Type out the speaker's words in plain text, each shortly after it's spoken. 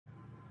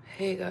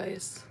Hey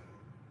guys,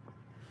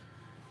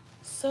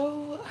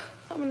 so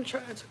I'm gonna try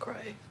not to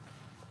cry.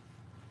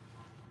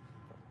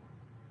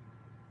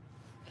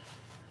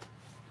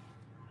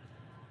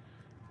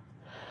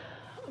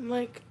 I'm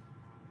like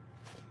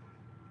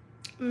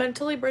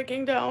mentally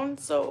breaking down,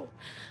 so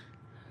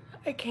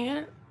I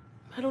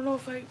don't know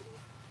if I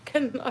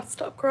can not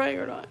stop crying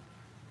or not.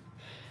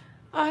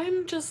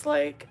 I'm just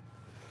like,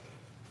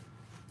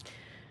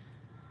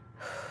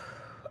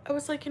 I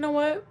was like, you know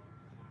what?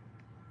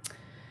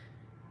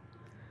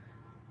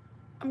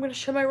 I'm gonna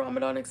share my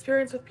Ramadan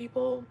experience with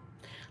people.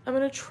 I'm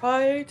gonna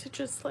try to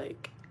just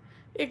like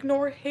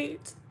ignore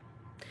hate.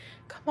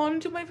 Come on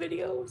and do my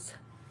videos.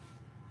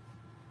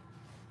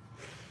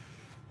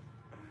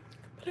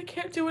 But I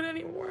can't do it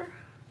anymore.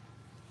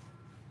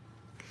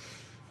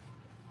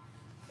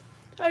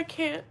 I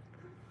can't.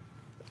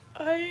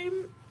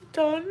 I'm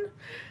done.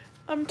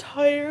 I'm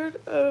tired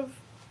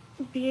of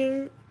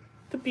being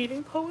the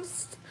beating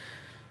post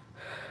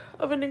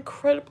of an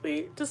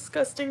incredibly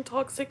disgusting,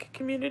 toxic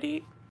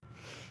community.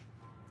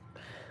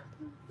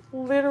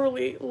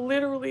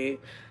 Literally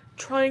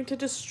trying to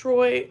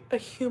destroy a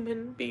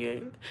human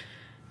being.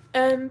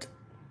 And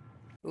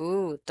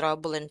Ooh,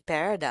 trouble in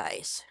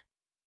paradise.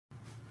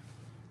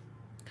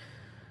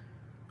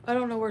 I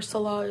don't know where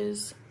Salah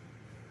is.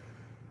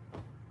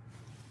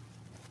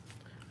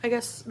 I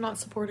guess not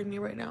supporting me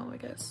right now, I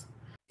guess.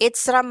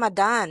 It's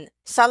Ramadan.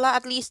 Salah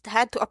at least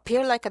had to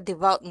appear like a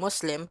devout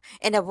Muslim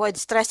and avoid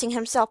stressing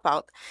himself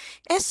out,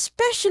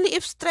 especially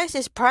if stress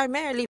is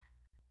primarily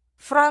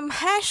from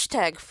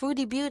hashtag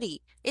Foodie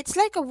Beauty. It's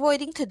like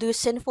avoiding to do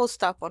sinful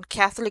stuff on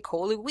Catholic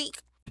Holy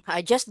Week.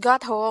 I just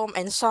got home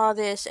and saw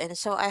this, and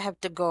so I have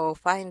to go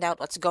find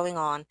out what's going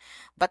on.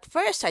 But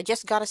first, I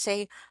just gotta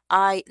say,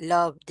 I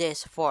love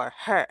this for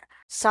her.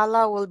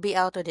 Salah will be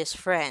out with his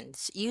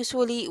friends.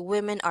 Usually,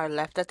 women are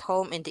left at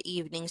home in the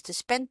evenings to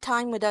spend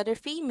time with other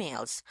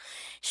females.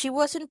 She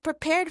wasn't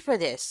prepared for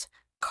this.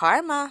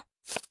 Karma.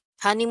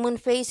 Honeymoon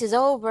phase is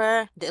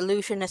over. The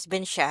illusion has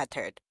been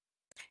shattered.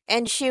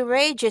 And she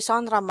rages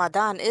on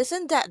Ramadan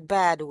isn't that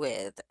bad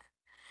with.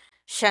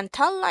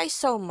 Chantal lies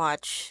so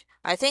much.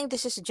 I think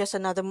this is just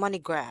another money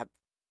grab.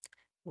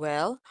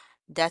 Well,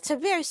 that's a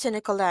very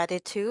cynical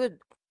attitude.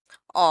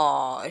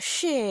 Aw,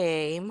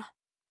 shame.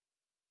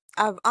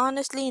 I've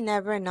honestly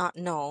never not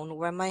known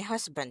where my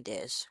husband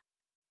is.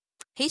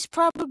 He's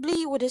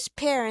probably with his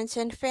parents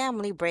and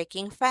family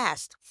breaking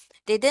fast.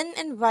 They didn't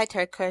invite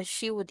her 'cause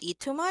she would eat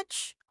too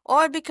much?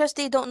 Or because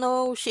they don't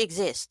know she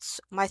exists.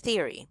 My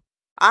theory.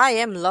 I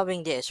am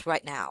loving this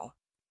right now.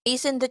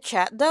 He's in the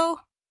chat though?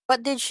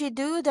 What did she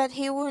do that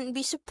he wouldn't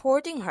be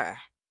supporting her?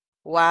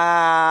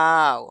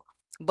 Wow.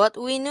 But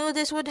we knew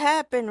this would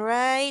happen,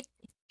 right?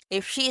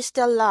 If she is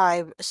still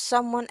alive,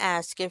 someone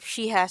asked if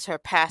she has her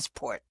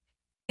passport.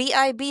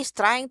 BIB's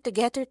trying to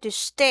get her to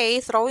stay,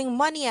 throwing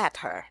money at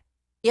her.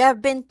 You have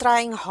been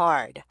trying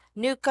hard.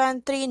 New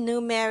country,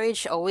 new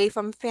marriage, away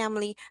from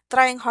family,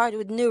 trying hard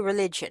with new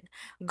religion.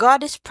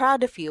 God is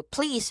proud of you.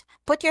 Please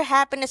put your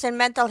happiness and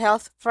mental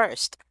health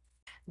first.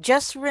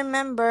 Just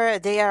remember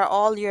they are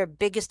all your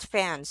biggest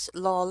fans,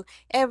 lol.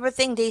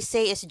 Everything they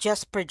say is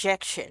just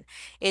projection.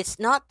 It's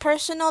not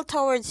personal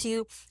towards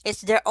you,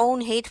 it's their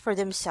own hate for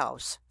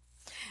themselves.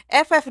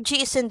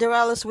 FFG is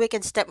Cinderella's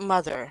wicked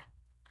stepmother.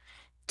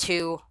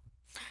 2.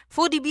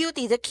 Foodie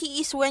Beauty, the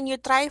key is when you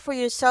try for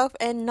yourself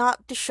and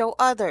not to show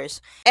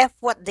others. F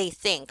what they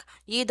think.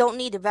 You don't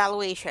need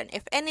evaluation.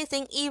 If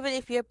anything, even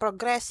if you're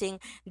progressing,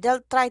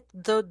 they'll try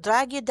to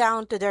drag you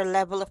down to their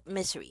level of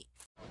misery.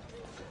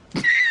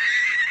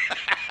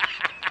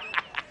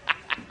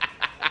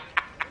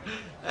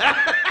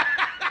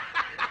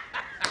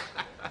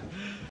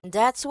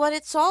 That's what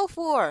it's all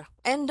for.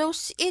 And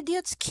those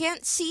idiots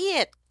can't see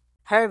it.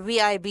 Her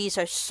VIBs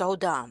are so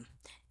dumb.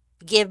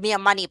 Give me a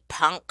money,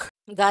 punk.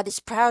 God is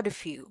proud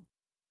of you.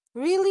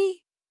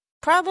 Really?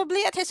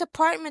 Probably at his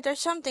apartment or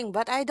something,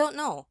 but I don't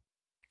know.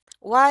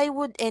 Why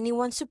would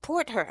anyone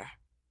support her?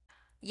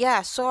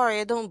 Yeah,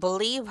 sorry, I don't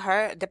believe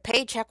her. The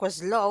paycheck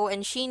was low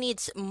and she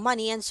needs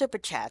money and super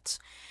chats.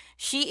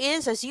 She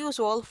is, as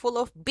usual, full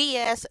of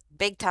BS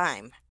big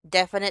time.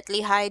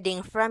 Definitely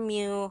hiding from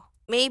you.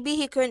 Maybe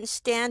he couldn't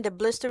stand the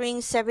blistering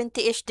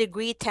 70-ish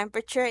degree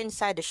temperature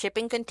inside the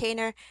shipping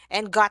container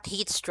and got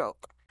heat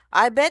stroke.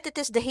 I bet it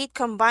is the heat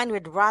combined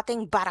with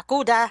rotting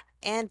barracuda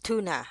and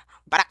tuna.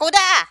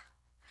 Barracuda!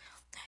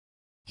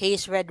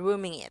 He's red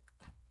rooming it.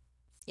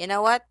 You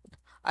know what?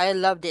 I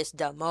love this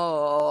the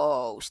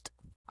most.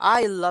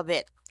 I love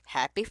it.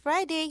 Happy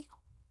Friday.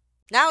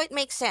 Now it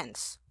makes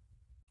sense.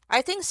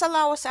 I think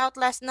Salah was out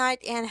last night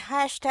and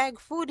hashtag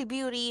Foodie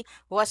Beauty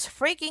was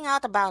freaking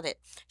out about it.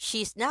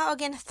 She's now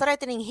again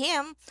threatening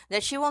him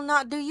that she will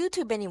not do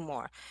YouTube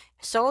anymore.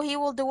 So he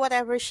will do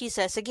whatever she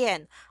says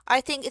again. I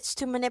think it's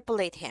to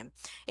manipulate him.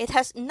 It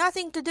has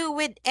nothing to do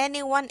with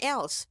anyone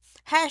else.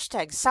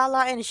 Hashtag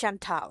Salah and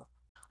Chantal.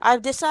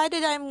 I've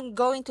decided I'm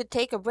going to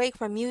take a break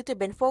from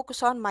YouTube and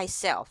focus on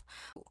myself.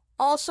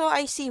 Also,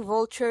 I see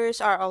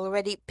vultures are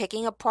already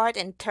picking apart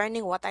and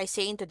turning what I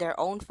say into their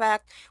own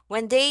fact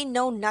when they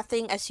know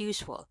nothing as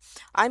usual.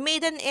 I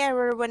made an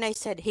error when I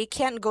said he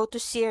can't go to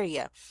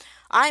Syria.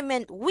 I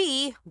meant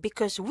we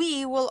because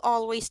we will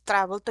always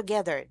travel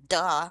together.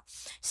 Duh.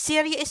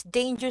 Syria is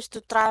dangerous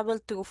to travel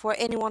to for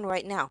anyone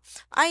right now.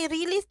 I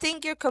really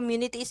think your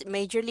community is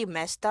majorly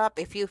messed up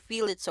if you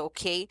feel it's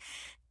okay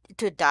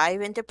to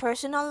dive into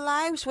personal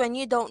lives when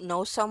you don't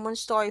know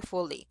someone's story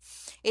fully.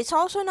 It's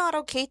also not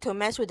okay to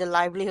mess with the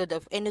livelihood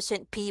of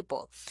innocent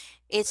people.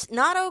 It's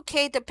not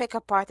okay to pick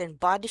apart and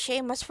body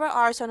shame us for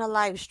hours on a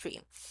live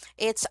stream.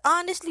 It's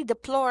honestly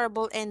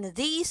deplorable, and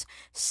these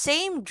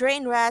same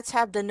drain rats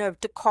have the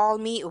nerve to call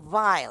me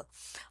vile.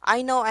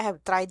 I know I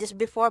have tried this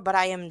before, but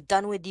I am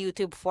done with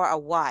YouTube for a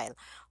while.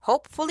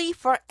 Hopefully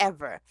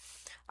forever.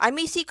 I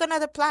may seek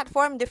another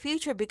platform in the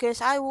future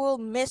because I will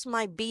miss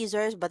my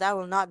beezers, but I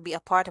will not be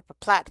a part of a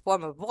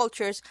platform of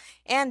vultures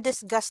and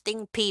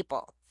disgusting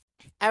people.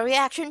 A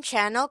reaction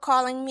channel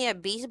calling me a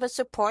beast but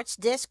supports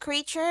this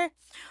creature?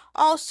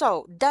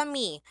 Also,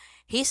 dummy.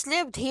 He's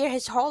lived here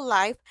his whole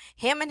life,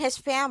 him and his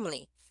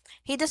family.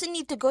 He doesn't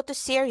need to go to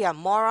Syria,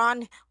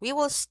 moron. We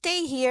will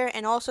stay here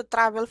and also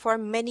travel for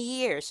many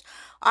years.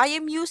 I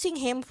am using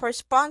him for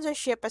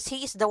sponsorship as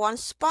he is the one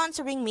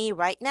sponsoring me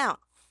right now.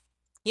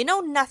 You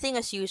know nothing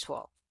as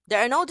usual. There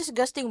are no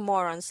disgusting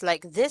morons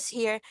like this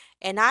here,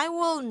 and I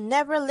will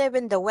never live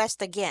in the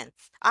West again.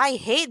 I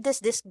hate this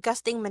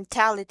disgusting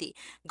mentality.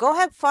 Go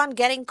have fun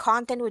getting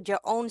content with your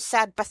own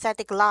sad,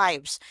 pathetic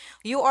lives.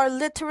 You are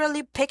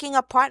literally picking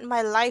apart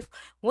my life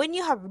when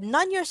you have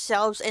none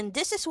yourselves, and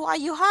this is why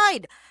you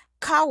hide.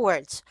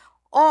 Cowards.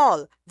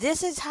 All.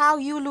 This is how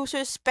you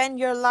losers spend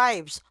your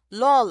lives.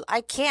 Lol,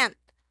 I can't.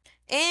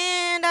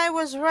 And I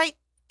was right.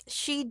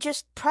 She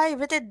just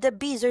privated the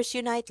Beezers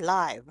Unite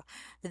live.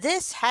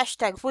 This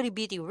hashtag Foodie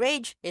Beauty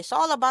Rage is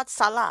all about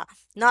Salah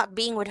not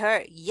being with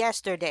her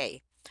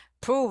yesterday.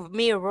 Prove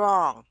me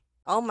wrong.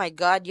 Oh my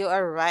god, you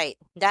are right.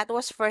 That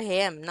was for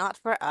him, not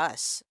for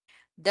us.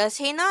 Does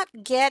he not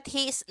get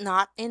he's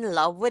not in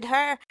love with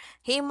her?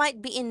 He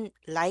might be in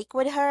like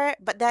with her,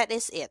 but that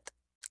is it.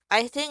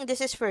 I think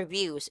this is for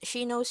views.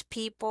 She knows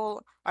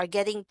people are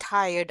getting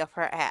tired of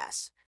her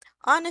ass.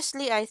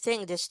 Honestly, I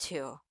think this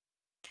too.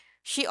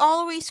 She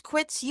always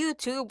quits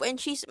YouTube and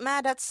she's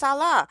mad at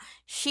Salah.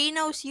 She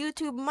knows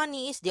YouTube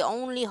money is the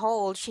only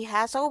hold she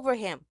has over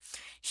him.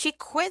 She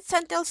quits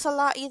until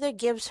Salah either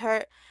gives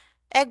her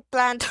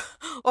eggplant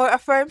or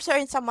affirms her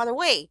in some other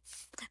way.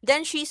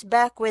 Then she's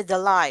back with the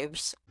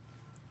lives.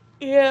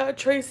 Yeah,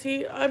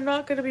 Tracy, I'm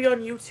not gonna be on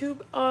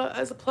YouTube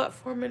as a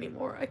platform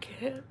anymore. I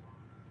can't.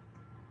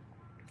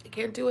 I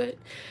can't do it.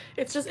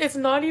 It's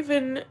not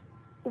even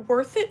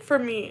worth it for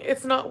me.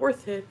 It's not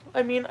worth it.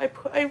 I mean,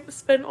 I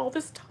spend all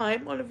this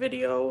time on a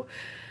video.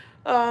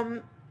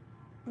 Um,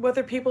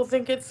 Whether people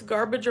think it's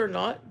garbage or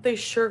not, they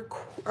sure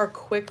are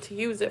quick to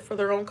use it for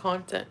their own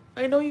content.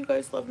 I know you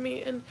guys love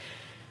me, and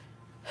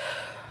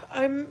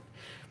I'm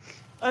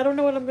I don't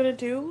know what I'm gonna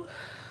do.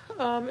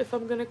 If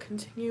I'm gonna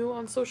continue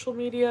on social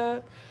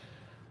media.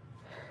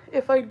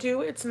 If I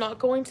do, it's not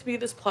going to be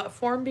this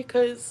platform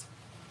because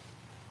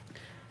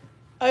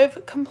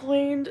I've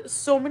complained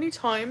so many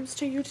times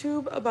to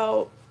YouTube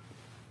about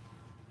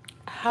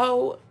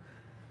how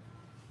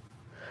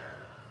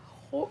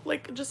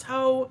like just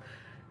how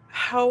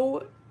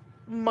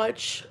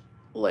much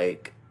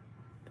like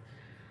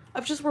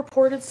I've just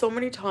reported so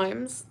many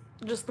times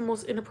just the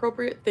most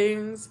inappropriate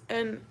things,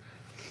 and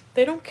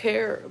they don't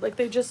care. Like,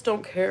 they just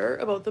don't care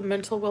about the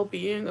mental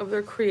well-being of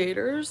their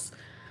creators.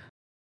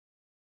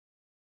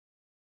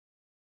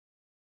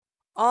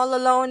 All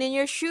alone in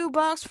your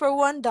shoebox for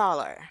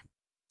 $1.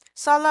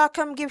 Salah,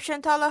 come give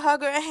Chantal a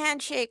hug or a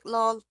handshake,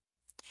 lol.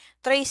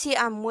 Tracy,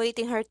 I'm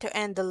waiting her to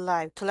end the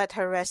live to let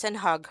her rest and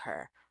hug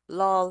her.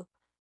 Lol.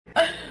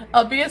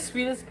 I'll be as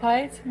sweet as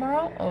pie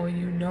tomorrow. Oh,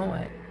 you know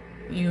it.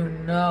 You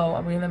know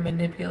I'm gonna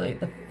manipulate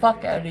the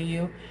fuck out of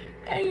you,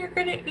 and you're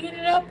gonna eat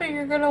it up and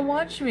you're gonna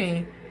watch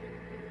me.